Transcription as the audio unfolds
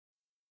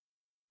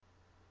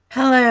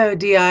Hello,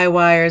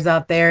 DIYers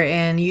out there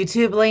in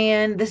YouTube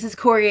land. This is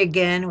Corey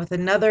again with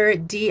another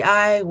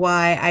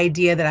DIY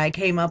idea that I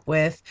came up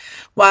with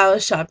while I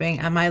was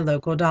shopping at my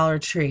local Dollar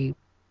Tree.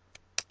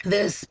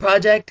 This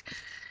project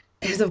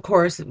is, of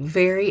course,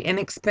 very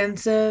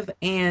inexpensive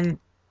and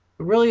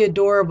really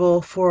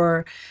adorable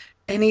for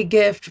any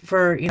gift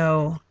for,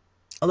 a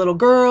little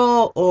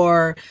girl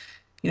or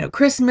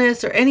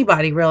Christmas or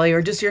anybody really,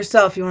 or just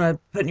yourself. You want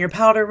to put in your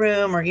powder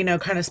room or,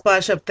 kind of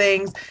splash up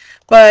things.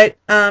 But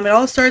it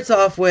all starts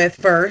off with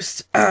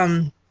first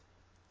going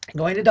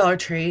to Dollar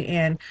Tree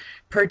and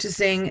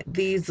purchasing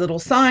these little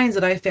signs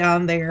that I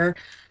found there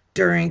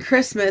during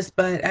Christmas.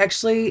 But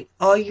actually,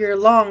 all year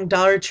long,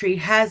 Dollar Tree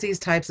has these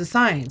types of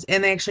signs.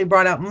 And they actually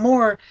brought out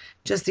more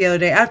just the other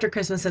day after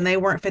Christmas, and they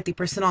weren't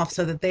 50% off,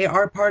 so that they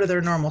are part of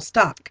their normal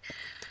stock.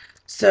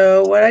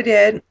 So what I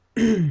did,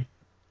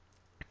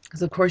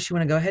 because of course you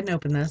want to go ahead and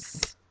open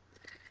this.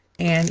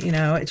 And,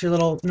 it's your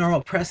little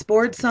normal press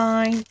board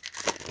sign.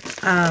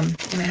 And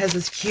it has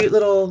this cute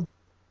little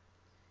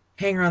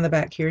hanger on the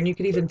back here. And you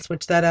could even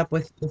switch that up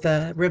with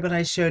the ribbon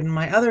I showed in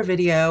my other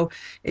video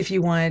if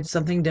you wanted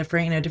something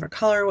different, different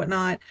color or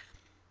whatnot.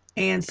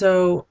 And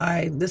so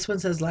this one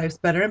says Life's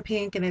Better in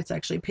Pink, and it's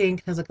actually pink.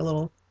 It has like a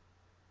little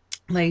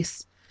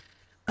lace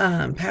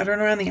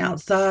pattern around the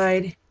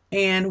outside.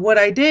 And what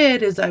I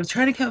did is I was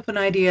trying to come up with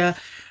an idea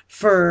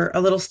for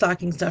a little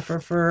stocking stuffer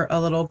for a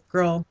little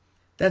girl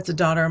that's a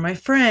daughter of my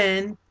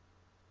friend,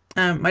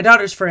 my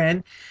daughter's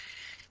friend.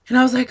 And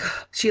I was like,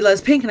 she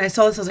loves pink. And I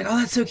saw this. I was like, oh,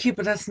 that's so cute,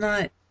 but that's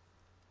not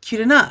cute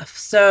enough.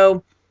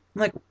 So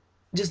I'm like,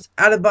 just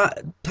out of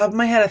the top of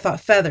my head, I thought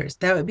feathers.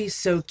 That would be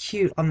so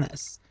cute on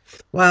this.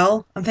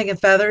 Well, I'm thinking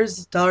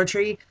feathers. Dollar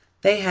Tree,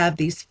 they have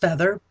these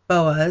feather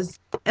boas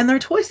in their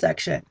toy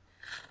section.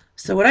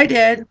 So what I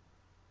did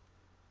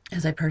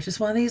is I purchased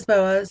one of these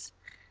boas,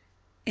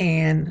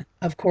 and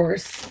of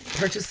course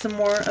purchased some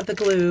more of the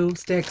glue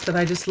sticks that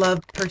I just love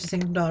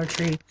purchasing from Dollar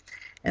Tree.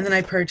 And then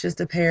I purchased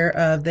a pair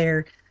of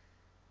their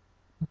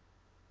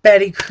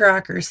Betty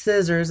Crocker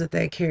scissors that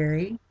they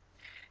carry,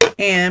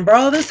 and brought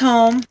all this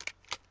home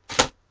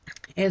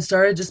and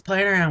started just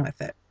playing around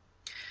with it.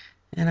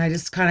 And I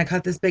just kind of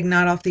cut this big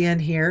knot off the end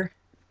here.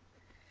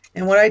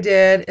 And what I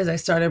did is I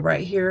started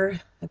right here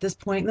at this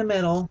point in the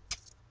middle,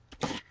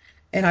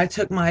 and I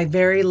took my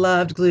very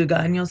loved glue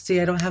gun. You'll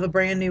see I don't have a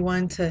brand new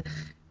one to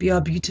be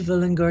all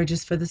beautiful and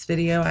gorgeous for this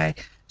video. I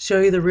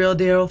show you the real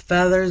deal,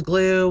 feathers,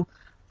 glue,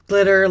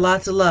 glitter,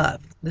 lots of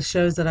love. This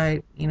shows that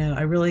I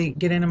really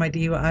get into my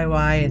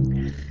DIY,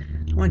 and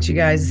I want you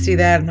guys to see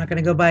that. I'm not going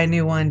to go buy a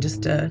new one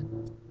just to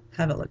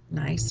have it look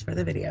nice for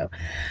the video.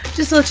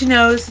 Just to let you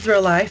know, this is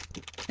real life,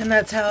 and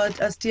that's how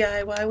us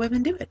DIY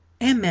women do it,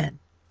 and men.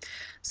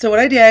 So what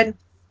I did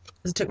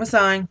is I took my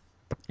sign,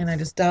 and I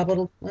just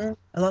dabbled, well,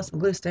 I lost my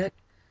glue stick.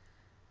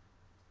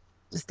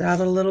 Just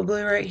dabbled a little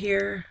glue right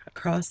here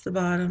across the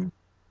bottom.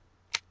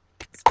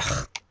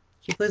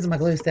 Keep losing my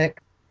glue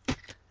stick.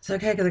 It's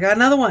okay, because I got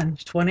another one.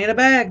 There's 20 in a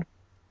bag.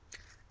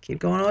 Keep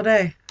going all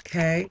day.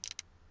 Okay.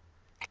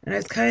 And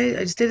I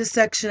just did a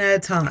section at a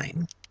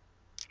time.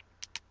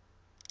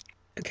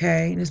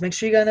 Okay, and just make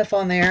sure you got enough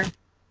on there. And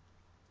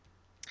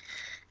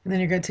then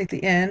you're going to take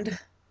the end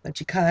that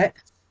you cut.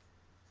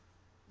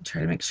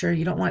 Try to make sure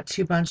you don't want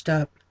too bunched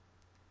up.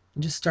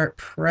 And just start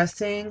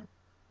pressing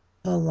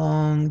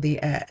along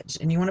the edge.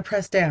 And you want to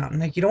press down.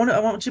 Like, you don't want to, I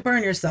want you to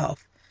burn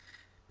yourself.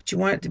 But you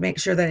want it to make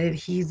sure that it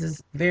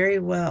adheses very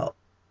well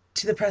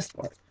to the press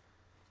board.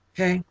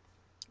 Okay?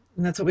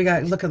 And that's what we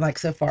got looking like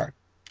so far.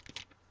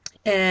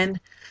 And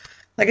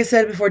like I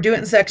said before, do it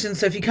in sections.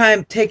 So if you kind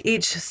of take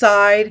each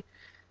side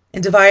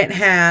and divide it in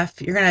half,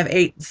 you're going to have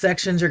 8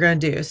 sections you're going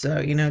to do.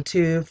 So,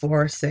 2,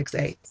 4, 6,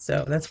 8.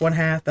 So that's one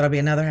half. That'll be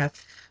another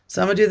half.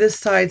 So I'm going to do this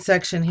side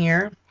section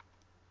here.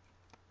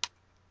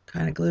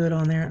 Kind of glue it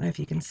on there. I don't know if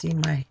you can see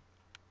my...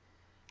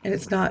 And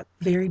it's not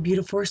very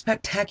beautiful or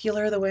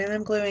spectacular the way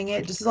I'm gluing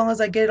it, just as long as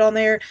I get it on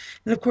there.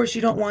 And of course,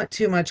 you don't want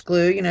too much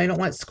glue. You don't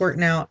want it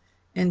squirting out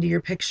into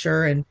your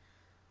picture and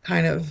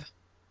kind of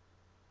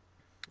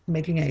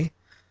making a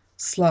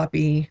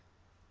sloppy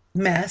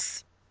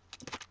mess.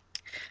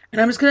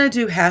 And I'm just going to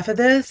do half of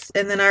this,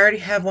 and then I already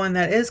have one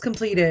that is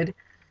completed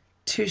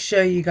to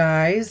show you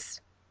guys.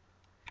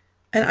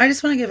 And I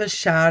just want to give a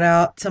shout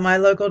out to my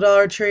local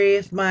Dollar Tree.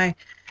 If my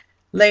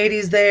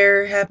ladies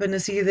there happen to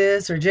see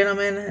this, or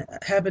gentlemen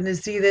happen to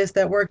see this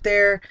that work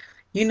there,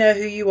 you know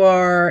who you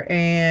are,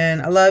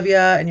 and I love you,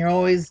 and you're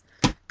always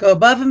go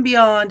above and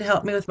beyond to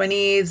help me with my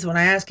needs when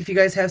I ask if you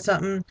guys have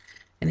something.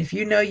 And if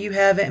you know you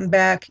have it in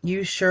back,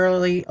 you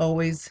surely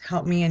always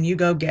help me and you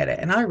go get it.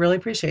 And I really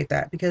appreciate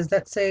that, because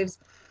that saves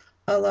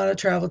a lot of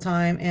travel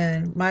time,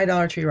 and my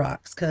Dollar Tree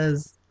rocks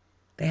because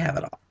they have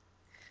it all.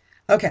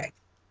 Okay,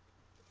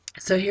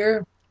 so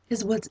here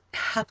is what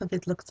half of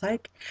it looks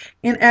like.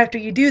 And after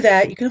you do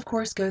that, you can of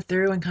course go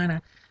through and kind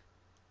of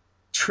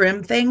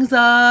trim things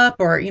up,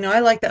 or I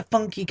like that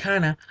funky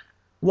kind of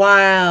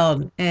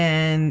wild,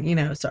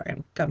 and sorry,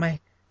 I got my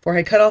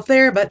forehead cut off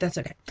there, but that's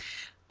okay.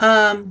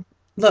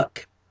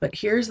 Look, but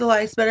here's the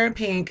Life's Better in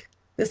Pink.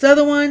 This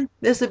other one,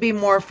 this would be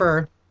more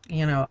for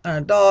an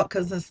adult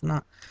because it's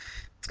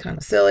kind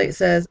of silly. It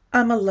says,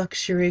 I'm a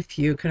luxury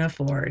few can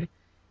afford.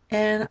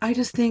 And I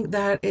just think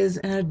that is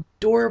an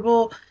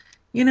adorable,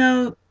 you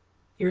know,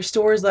 your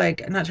stores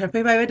like, I'm not trying to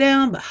pay my way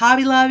down, but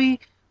Hobby Lobby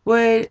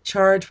would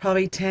charge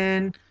probably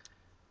 10,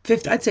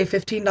 50, I'd say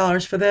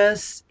 $15 for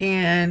this.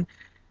 And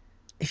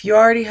if you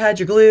already had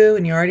your glue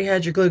and you already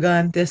had your glue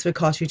gun, this would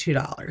cost you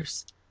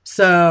 $2.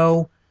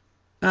 So,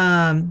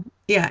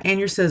 yeah, and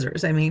your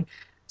scissors. I mean,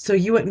 so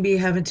you wouldn't be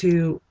having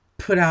to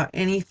put out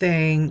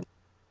anything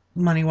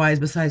money wise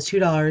besides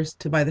 $2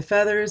 to buy the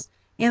feathers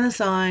and the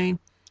sign.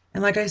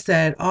 And like I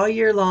said, all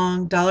year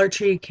long, Dollar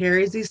Tree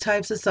carries these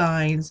types of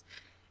signs.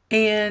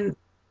 And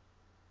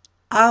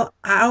I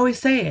always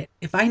say it.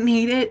 If I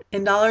need it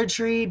and Dollar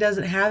Tree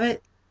doesn't have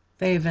it,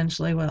 they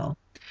eventually will.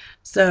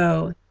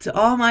 So, to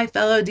all my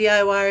fellow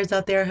DIYers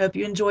out there, I hope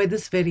you enjoyed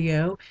this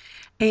video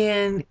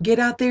and get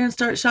out there and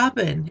start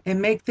shopping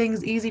and make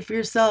things easy for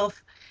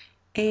yourself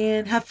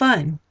and have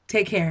fun.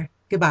 Take care.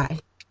 Goodbye.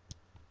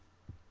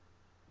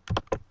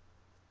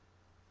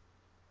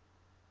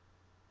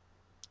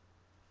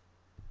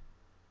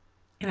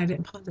 And I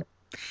didn't pause it.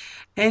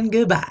 And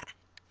goodbye.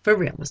 For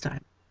real this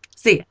time.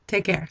 See ya.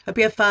 Take care. Hope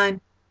you have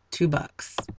fun. $2.